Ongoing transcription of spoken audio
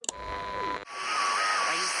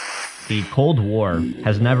The Cold War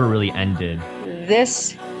has never really ended.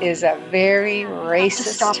 This is a very racist. To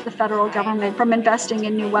stop the federal government from investing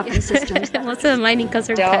in new weapon systems. Most of the mining comes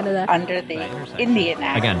from Canada. Under the Indian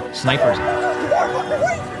Act. Again, snipers.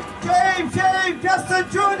 James, Justin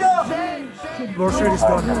Jr. Grocery is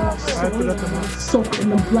gone. I have to let them know. Soaked in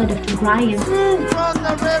the blood of Tigrayan.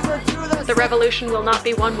 The revolution will not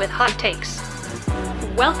be won with hot takes.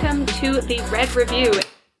 Welcome to the Red Review.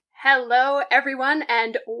 Hello, everyone,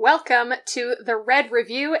 and welcome to the Red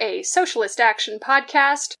Review, a Socialist Action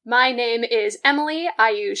podcast. My name is Emily.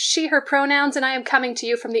 I use she, her pronouns, and I am coming to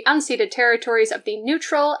you from the unceded territories of the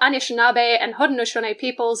neutral Anishinaabe and Haudenosaunee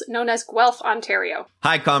peoples known as Guelph, Ontario.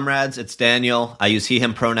 Hi, comrades. It's Daniel. I use he,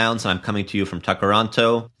 him pronouns, and I'm coming to you from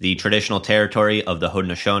Takaranto, the traditional territory of the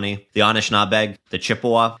Haudenosaunee, the Anishinaabe, the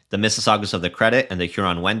Chippewa, the Mississaugas of the Credit, and the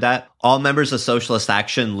Huron-Wendat. All members of Socialist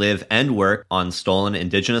Action live and work on stolen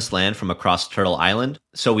Indigenous land from across Turtle Island.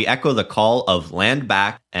 So we echo the call of land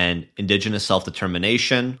back and Indigenous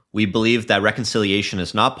self-determination. We believe that reconciliation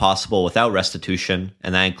is not possible without restitution,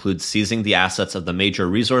 and that includes seizing the assets of the major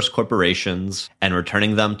resource corporations and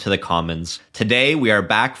returning them to the commons. Today, we are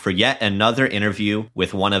back for yet another interview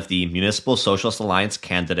with one of the Municipal Socialist Alliance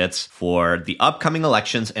candidates for the upcoming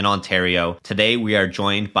elections in Ontario. Today, we are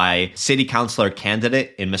joined by City Councillor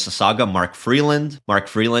candidate in Mississauga, Mark Freeland. Mark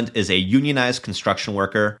Freeland is a unionized construction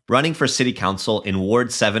worker running for City Council in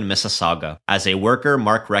Ward 7, Mississauga. As a worker,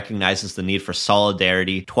 Mark recognizes the need for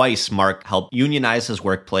solidarity. Twice, Mark helped unionize his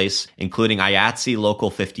workplace, including IATSE Local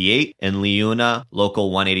 58 and Liuna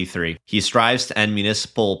Local 183. He strives to end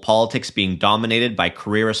municipal politics being dominated by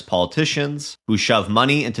careerist politicians who shove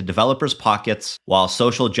money into developers' pockets while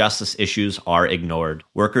social justice issues are ignored.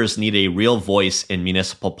 Workers need a real voice in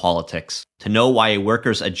municipal politics. To know why a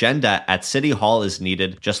worker's agenda at City Hall is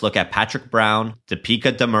needed, just look at Patrick Brown,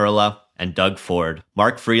 Deepika Demirla, and Doug Ford.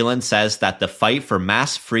 Mark Freeland says that the fight for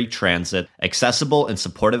mass free transit, accessible and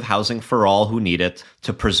supportive housing for all who need it,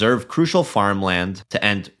 to preserve crucial farmland, to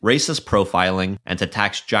end racist profiling, and to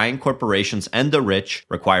tax giant corporations and the rich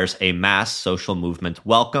requires a mass social movement.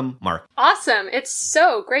 Welcome, Mark. Awesome. It's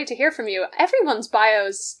so great to hear from you. Everyone's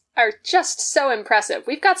bios are just so impressive.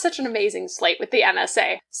 We've got such an amazing slate with the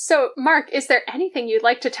MSA. So, Mark, is there anything you'd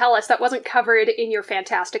like to tell us that wasn't covered in your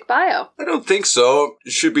fantastic bio? I don't think so.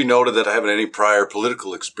 It should be noted that I haven't any prior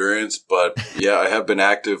political experience, but yeah, I have been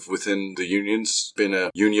active within the unions, been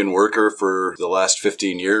a union worker for the last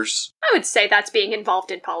 15 years. I would say that's being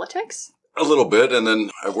involved in politics. A little bit, and then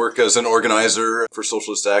I work as an organizer for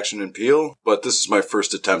Socialist Action in Peel, but this is my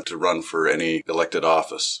first attempt to run for any elected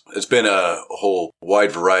office. It's been a whole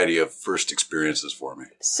wide variety of first experiences for me.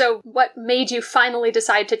 So what made you finally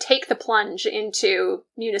decide to take the plunge into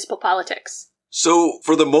municipal politics? So,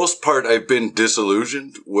 for the most part, I've been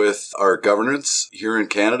disillusioned with our governance here in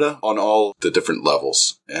Canada on all the different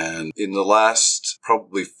levels. And in the last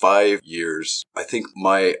probably 5 years, I think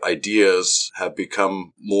my ideas have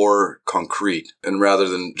become more concrete. And rather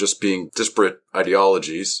than just being disparate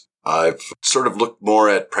ideologies, I've sort of looked more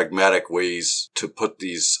at pragmatic ways to put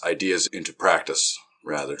these ideas into practice.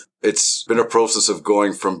 Rather, it's been a process of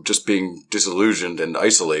going from just being disillusioned and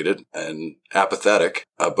isolated and apathetic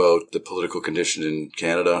about the political condition in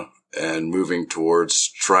Canada and moving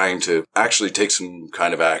towards trying to actually take some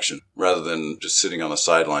kind of action rather than just sitting on the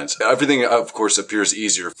sidelines. Everything, of course, appears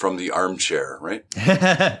easier from the armchair, right?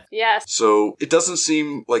 Yes. So it doesn't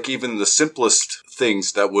seem like even the simplest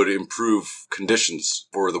things that would improve conditions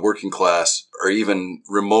for the working class are even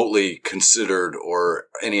remotely considered or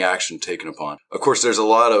any action taken upon. Of course, there's a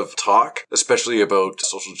lot of talk, especially about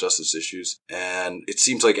social justice issues, and it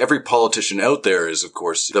seems like every politician out there is, of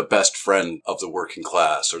course, the best friend of the working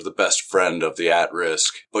class or the best friend of the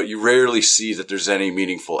at-risk, but you rarely see that there's any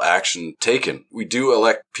meaningful action taken. We do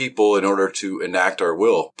elect people in order to enact our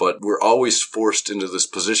will, but we're always forced into this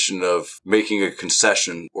position of making a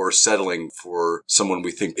concession or settling for someone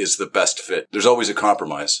we think is the best fit. There's always a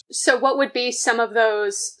compromise. So what would be some of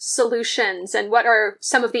those solutions, and what are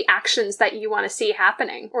some of the actions that you want to see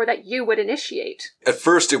happening or that you would initiate? At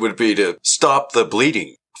first, it would be to stop the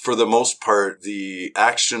bleeding. For the most part, the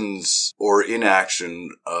actions or inaction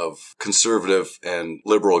of conservative and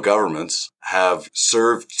liberal governments have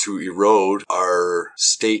served to erode our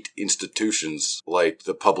state institutions like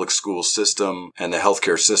the public school system and the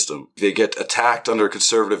healthcare system. They get attacked under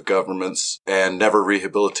conservative governments and never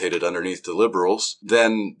rehabilitated underneath the liberals.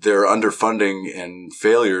 Then their underfunding and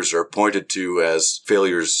failures are pointed to as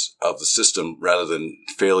failures of the system rather than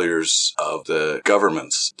failures of the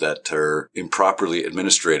governments that are improperly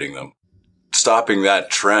administrating them. stopping that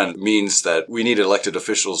trend means that we need elected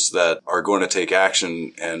officials that are going to take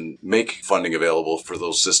action and make funding available for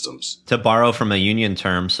those systems. To borrow from a union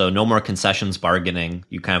term, so no more concessions bargaining.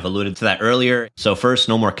 You kind of alluded to that earlier. So first,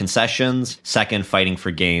 no more concessions. Second, fighting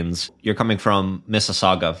for gains. You're coming from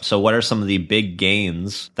Mississauga. So what are some of the big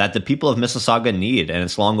gains that the people of Mississauga need? And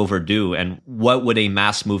it's long overdue. And what would a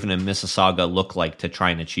mass movement in Mississauga look like to try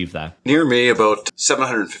and achieve that? Near me, about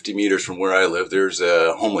 750 meters from where I live, there's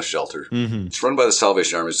a homeless shelter. It's run by the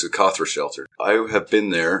Salvation Army. It's a Cothra shelter. I have been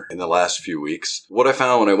there in the last few weeks. What I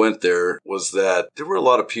found when I went there was that there were a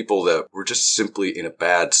lot of people that were just simply in a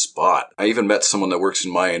bad spot. I even met someone that works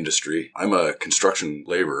in my industry. I'm a construction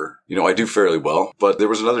laborer. I do fairly well. But there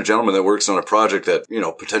was another gentleman that works on a project that,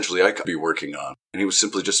 potentially I could be working on. And he was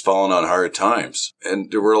simply just falling on hard times.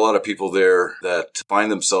 And there were a lot of people there that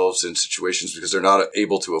find themselves in situations because they're not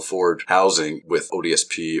able to afford housing with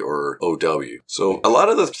ODSP or OW. So a lot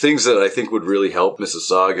of the things that I think would really help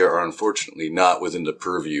Mississauga are unfortunately not within the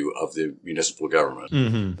purview of the municipal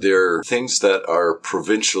government. They're things that are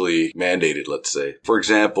provincially mandated, let's say. For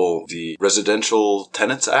example, the Residential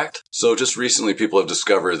Tenants Act. So just recently people have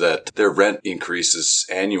discovered that their rent increases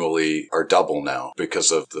annually are double now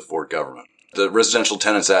because of the Ford government. The Residential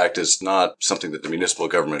Tenants Act is not something that the municipal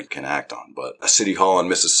government can act on, but a city hall in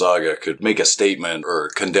Mississauga could make a statement or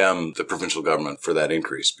condemn the provincial government for that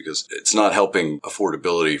increase because it's not helping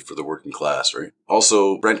affordability for the working class, right?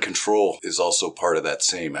 Also, rent control is also part of that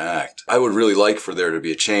same act. I would really like for there to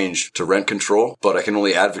be a change to rent control, but I can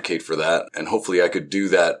only advocate for that, and hopefully I could do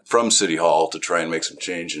that from City Hall to try and make some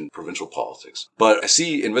change in provincial politics. But I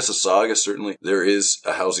see in Mississauga, certainly, there is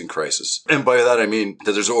a housing crisis. And by that I mean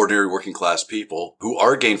that there's ordinary working class people who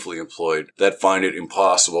are gainfully employed that find it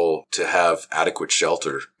impossible to have adequate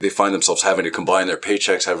shelter. They find themselves having to combine their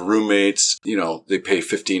paychecks, have roommates. They pay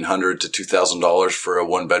 $1,500 to $2,000 for a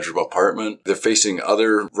one-bedroom apartment. They're facing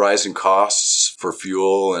other rising costs for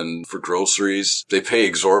fuel and for groceries. They pay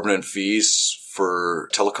exorbitant fees for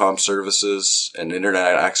telecom services and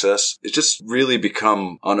internet access. It's just really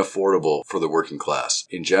become unaffordable for the working class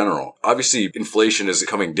in general. Obviously, inflation is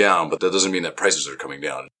coming down, but that doesn't mean that prices are coming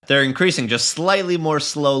down. They're increasing just slightly more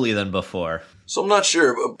slowly than before. So I'm not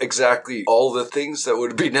sure exactly all the things that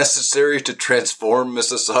would be necessary to transform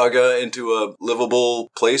Mississauga into a livable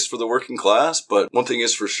place for the working class. But one thing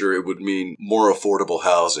is for sure, it would mean more affordable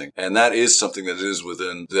housing. And that is something that is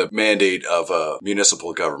within the mandate of a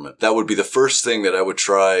municipal government. That would be the first thing that I would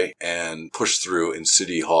try and push through in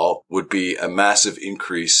City Hall would be a massive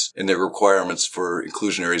increase in the requirements for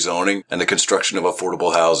inclusionary zoning and the construction of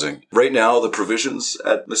affordable housing. Right now, the provisions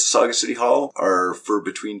at Mississauga City Hall are for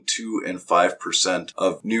between 2 and 5%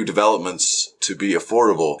 of new developments to be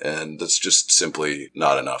affordable, and that's just simply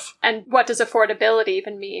not enough. And what does affordability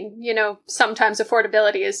even mean? Sometimes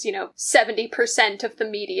affordability is, 70% of the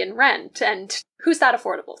median rent, and who's that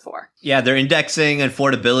affordable for? Yeah, they're indexing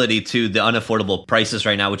affordability to the unaffordable prices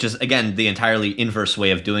right now, which is, again, the entirely inverse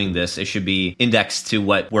way of doing this. It should be indexed to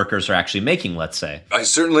what workers are actually making, let's say. I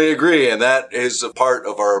certainly agree, and that is a part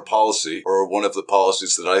of our policy, or one of the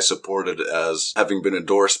policies that I supported as having been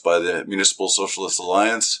endorsed by the Municipal Socialist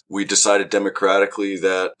Alliance. We decided democratically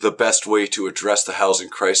that the best way to address the housing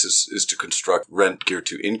crisis is to construct rent geared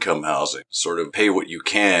to income housing. Sort of pay what you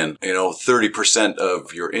can, 30%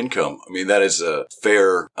 of your income. I mean, that is a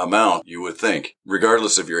fair amount, you would think.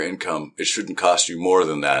 Regardless of your income, it shouldn't cost you more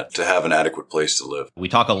than that to have an adequate place to live. We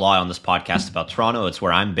talk a lot on this podcast about Toronto. It's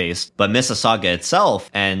where I'm based. But Mississauga itself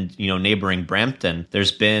and, neighboring Brampton,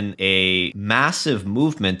 there's been a massive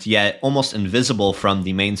movement, yet almost invisible from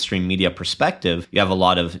the mainstream media perspective. You have a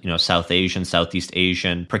lot of, South Asian, Southeast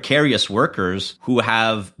Asian precarious workers who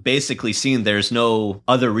have basically seen there's no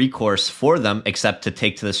other recourse for them except to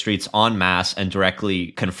take to the streets en masse and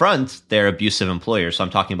directly confront their abusive employers. So I'm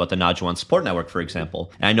talking about the Najuan Support Network, for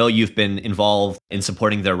example. And I know you've been involved in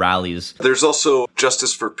supporting their rallies. There's also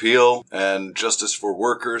Justice for Peel and Justice for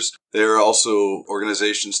Workers. There are also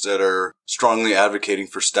organizations that are strongly advocating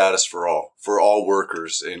for status for all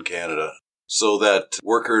workers in Canada. So that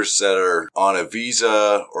workers that are on a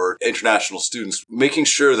visa or international students, making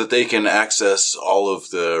sure that they can access all of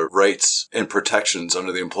the rights and protections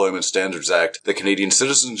under the Employment Standards Act that Canadian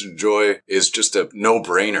citizens enjoy is just a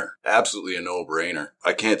no-brainer. Absolutely a no-brainer.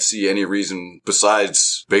 I can't see any reason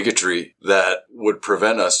besides bigotry that would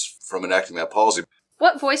prevent us from enacting that policy.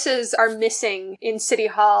 What voices are missing in City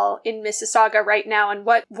Hall in Mississauga right now, and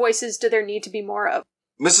what voices do there need to be more of?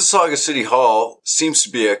 Mississauga City Hall seems to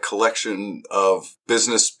be a collection of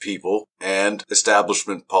business people and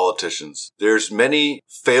establishment politicians. There's many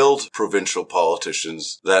failed provincial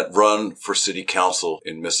politicians that run for city council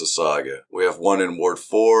in Mississauga. We have one in Ward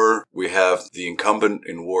 4. We have the incumbent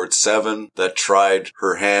in Ward 7 that tried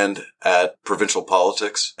her hand at provincial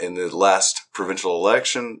politics in the last provincial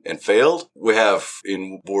election and failed. We have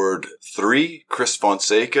in Ward 3, Chris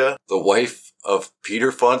Fonseca, the wife of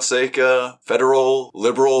Peter Fonseca, federal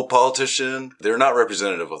liberal politician. They're not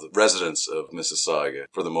representative of the residents of Mississauga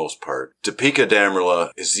for the most part. Deepika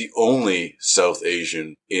Damerla is the only South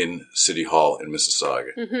Asian in City Hall in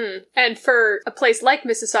Mississauga. Mm-hmm. And for a place like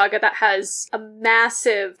Mississauga that has a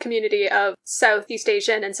massive community of Southeast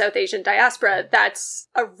Asian and South Asian diaspora, that's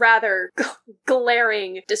a rather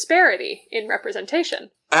glaring disparity in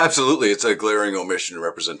representation. Absolutely. It's a glaring omission in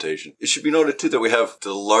representation. It should be noted, too, that we have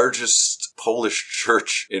the largest Polish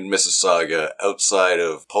church in Mississauga outside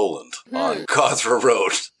of Poland on Cawthra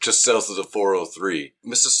Road, just south of the 403.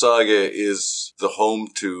 Mississauga is the home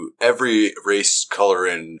to every race, color,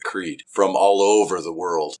 and creed from all over the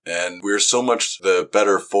world. And we're so much the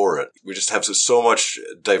better for it. We just have so much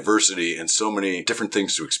diversity and so many different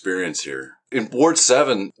things to experience here. In Ward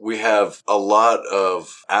 7, we have a lot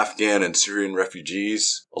of Afghan and Syrian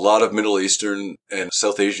refugees, a lot of Middle Eastern and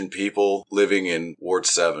South Asian people living in Ward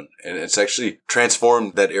 7. And it's actually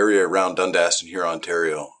transformed that area around Dundas and here,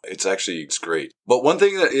 Ontario. It's great. But one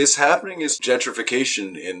thing that is happening is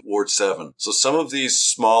gentrification in Ward 7. So some of these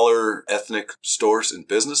smaller ethnic stores and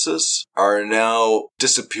businesses are now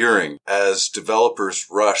disappearing as developers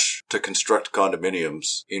rush to construct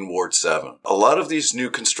condominiums in Ward 7. A lot of these new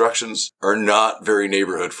constructions are not very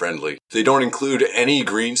neighborhood friendly. They don't include any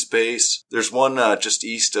green space. There's one just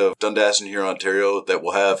east of Dundas and here, Ontario, that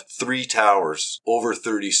will have 3 towers over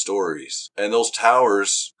 30 stories. And those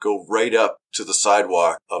towers go right up to the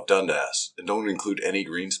sidewalk of Dundas and don't include any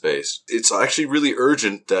green space. It's actually really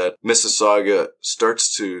urgent that Mississauga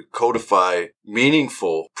starts to codify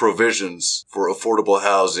meaningful provisions for affordable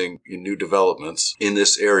housing in new developments in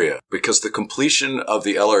this area, because the completion of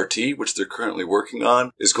the LRT, which they're currently working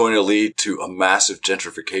on, is going to lead to a massive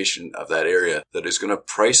gentrification of that area that is going to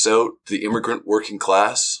price out the immigrant working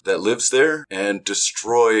class that lives there and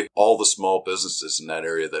destroy all the small businesses in that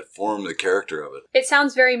area that form the character of it. It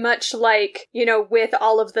sounds very much like, with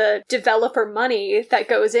all of the developer money that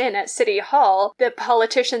goes in at City Hall, the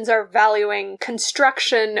politicians are valuing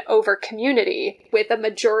construction over community, with a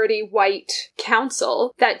majority white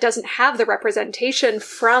council that doesn't have the representation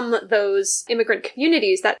from those immigrant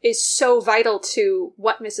communities that is so vital to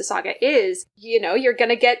what Mississauga is. You're going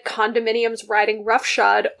to get condominiums riding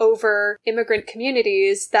roughshod over immigrant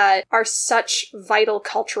communities that are such vital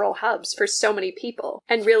cultural hubs for so many people.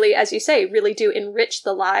 And really, as you say, really do enrich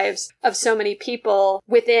the lives of so many people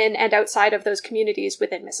within and outside of those communities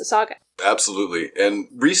within Mississauga. Absolutely. And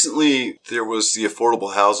recently there was the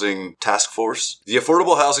Affordable Housing Task Force. The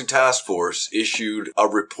Affordable Housing Task Force issued a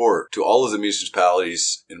report to all of the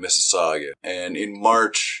municipalities in Mississauga. And in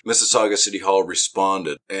March, Mississauga City Hall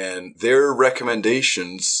responded. And their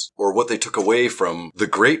recommendations, or what they took away from the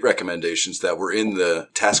great recommendations that were in the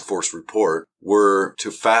task force report, were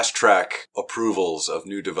to fast track approvals of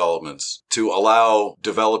new developments, to allow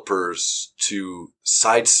developers to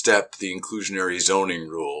sidestep the inclusionary zoning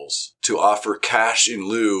rules, to offer cash in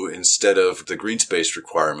lieu instead of the green space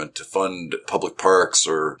requirement to fund public parks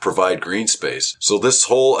or provide green space. So this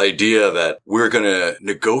whole idea that we're going to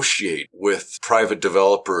negotiate with private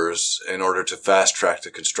developers in order to fast track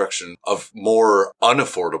the construction of more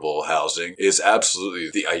unaffordable housing is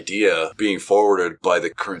absolutely the idea being forwarded by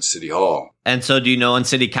the current City Hall. And so do you know in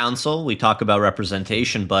city council, we talk about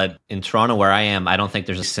representation, but in Toronto where I am, I don't think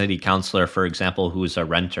there's a city councillor, for example, who's a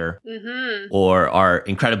renter or are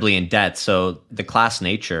incredibly in debt. So the class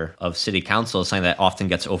nature of city council is something that often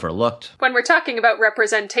gets overlooked. When we're talking about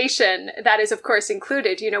representation, that is, of course,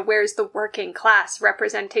 included. Where's the working class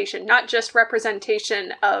representation? Not just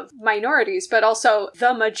representation of minorities, but also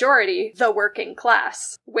the majority, the working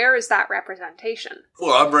class. Where is that representation?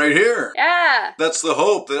 Well, I'm right here. Yeah. That's the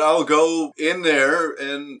hope, that I'll go in there,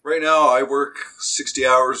 and right now I work 60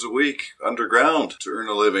 hours a week underground to earn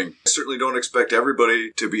a living. I certainly don't expect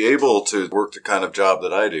everybody to be able to work the kind of job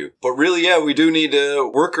that I do. But really, yeah, we do need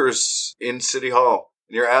workers in City Hall.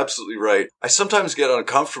 And you're absolutely right. I sometimes get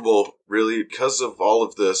uncomfortable, really, because of all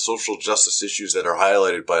of the social justice issues that are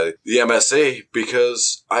highlighted by the MSA,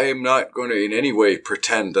 because I am not going to in any way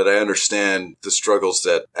pretend that I understand the struggles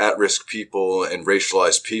that at-risk people and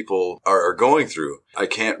racialized people are going through. I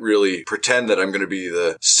can't really pretend that I'm going to be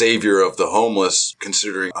the savior of the homeless,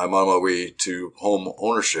 considering I'm on my way to home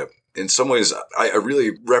ownership. In some ways, I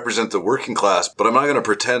really represent the working class, but I'm not going to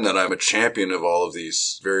pretend that I'm a champion of all of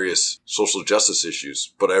these various social justice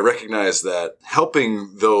issues. But I recognize that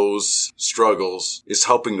helping those struggles is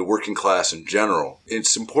helping the working class in general.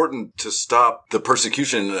 It's important to stop the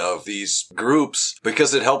persecution of these groups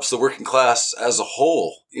because it helps the working class as a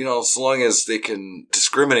whole. You know, so long as they can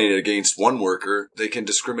discriminate against one worker, they can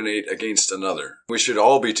discriminate against another. We should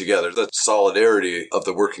all be together. The solidarity of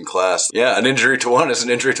the working class. Yeah, an injury to one is an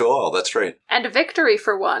injury to all. That's right. And a victory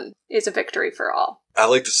for one is a victory for all. I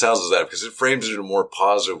like the sounds of that because it frames it in a more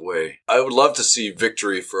positive way. I would love to see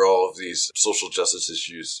victory for all of these social justice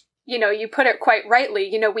issues. You know, you put it quite rightly.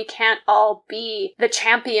 You know, we can't all be the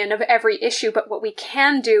champion of every issue, but what we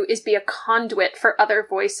can do is be a conduit for other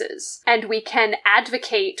voices. And we can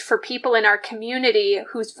advocate for people in our community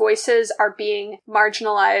whose voices are being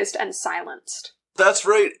marginalized and silenced. That's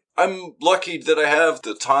right. I'm lucky that I have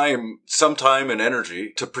some time and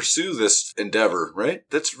energy to pursue this endeavor, right?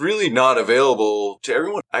 That's really not available to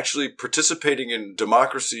everyone. Actually participating in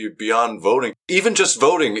democracy beyond voting, even just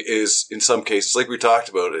voting is, in some cases, like we talked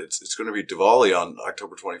about, it's going to be Diwali on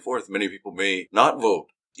October 24th. Many people may not vote.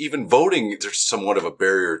 Even voting, there's somewhat of a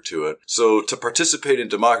barrier to it. So to participate in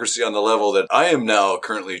democracy on the level that I am now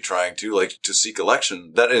currently trying to, like to seek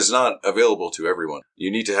election, that is not available to everyone. You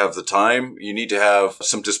need to have the time. You need to have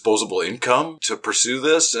some disposable income to pursue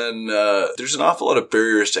this. And there's an awful lot of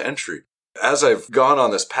barriers to entry. As I've gone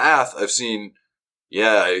on this path, I've seen,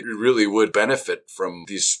 yeah, it really would benefit from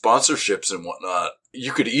these sponsorships and whatnot.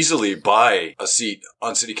 You could easily buy a seat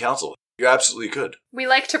on city council. You absolutely could. We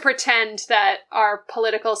like to pretend that our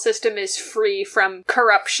political system is free from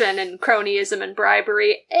corruption and cronyism and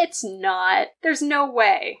bribery. It's not. There's no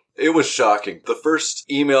way. It was shocking. The first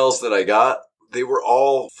emails that I got, they were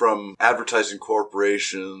all from advertising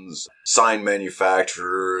corporations, sign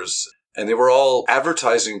manufacturers, and they were all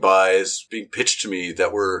advertising buys being pitched to me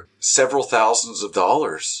that were several thousands of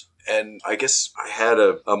dollars. And I guess I had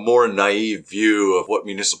a more naive view of what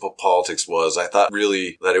municipal politics was. I thought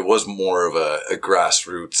really that it was more of a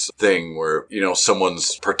grassroots thing where, you know,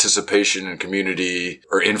 someone's participation in community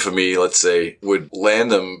or infamy, let's say, would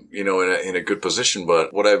land them, you know, in a good position.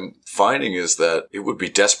 But what I'm finding is that it would be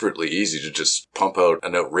desperately easy to just pump out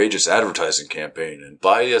an outrageous advertising campaign and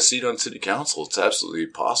buy a seat on city council. It's absolutely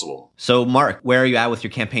possible. So, Mark, where are you at with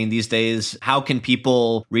your campaign these days? How can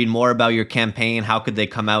people read more about your campaign? How could they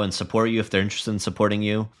come out and support you if they're interested in supporting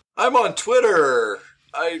you? I'm on Twitter.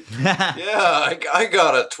 I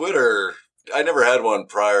got a Twitter. I never had one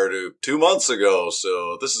prior to 2 months ago,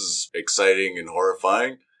 so this is exciting and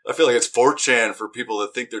horrifying. I feel like it's 4chan for people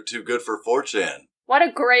that think they're too good for 4chan. What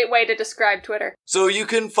a great way to describe Twitter. So you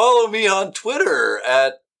can follow me on Twitter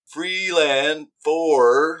at Freeland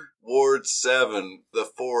 4 Ward 7. The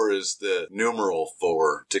 4 is the numeral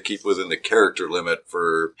 4 to keep within the character limit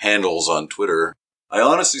for handles on Twitter. I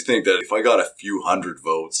honestly think that if I got a few hundred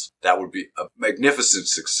votes, that would be a magnificent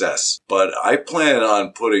success. But I plan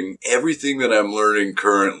on putting everything that I'm learning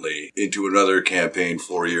currently into another campaign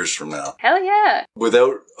 4 years from now. Hell yeah.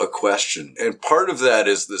 Without a question. And part of that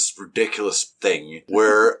is this ridiculous thing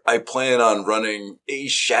where I plan on running a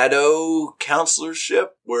shadow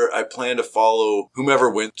counselorship where I plan to follow whomever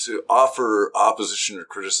went to offer opposition or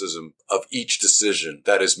criticism of each decision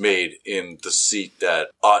that is made in the seat that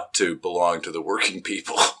ought to belong to the working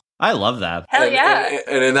people. I love that. Hell yeah.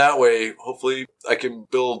 And in that way, hopefully I can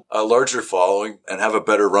build a larger following and have a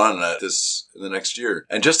better run at this in the next year.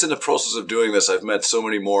 And just in the process of doing this, I've met so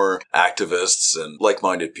many more activists and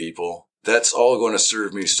like-minded people. That's all going to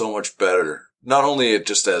serve me so much better. Not only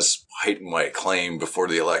just as heighten my claim before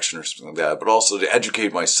the election or something like that, but also to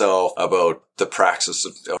educate myself about the praxis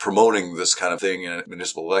of promoting this kind of thing in a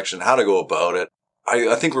municipal election, how to go about it.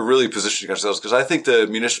 I think we're really positioning ourselves because I think the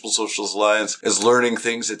Municipal Socialist Alliance is learning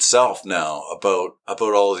things itself now about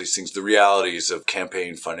all of these things, the realities of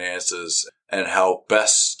campaign finances and how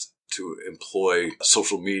best to employ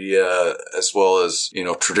social media as well as, you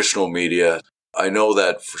know, traditional media. I know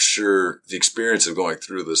that for sure the experience of going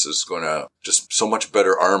through this is going to just so much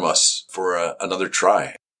better arm us for another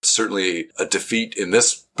try. Certainly a defeat in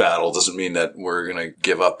this battle doesn't mean that we're going to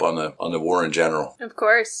give up on the war in general. Of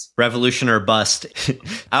course. Revolution or bust.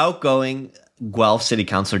 Outgoing Guelph City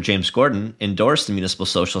Councilor James Gordon endorsed the Municipal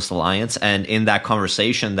Socialist Alliance, and in that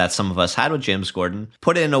conversation that some of us had with James Gordon,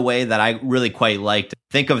 put it in a way that I really quite liked.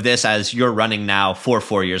 think of this as you're running now for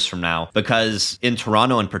 4 years from now, because in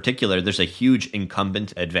Toronto in particular, there's a huge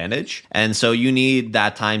incumbent advantage. And so you need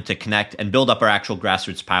that time to connect and build up our actual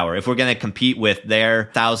grassroots power. If we're going to compete with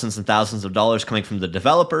their thousands and thousands of dollars coming from the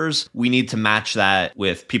developers, we need to match that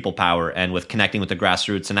with people power and with connecting with the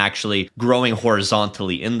grassroots and actually growing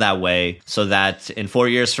horizontally in that way so that in 4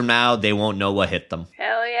 years from now, they won't know what hit them.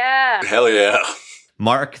 Hell yeah. Hell yeah.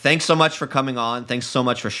 Mark, thanks so much for coming on. Thanks so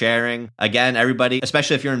much for sharing. Again, everybody,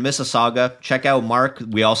 especially if you're in Mississauga, check out Mark.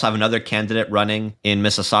 We also have another candidate running in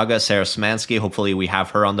Mississauga, Sarah Szymanski. Hopefully we have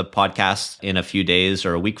her on the podcast in a few days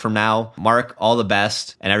or a week from now. Mark, all the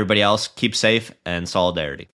best. And everybody else, keep safe and solidarity.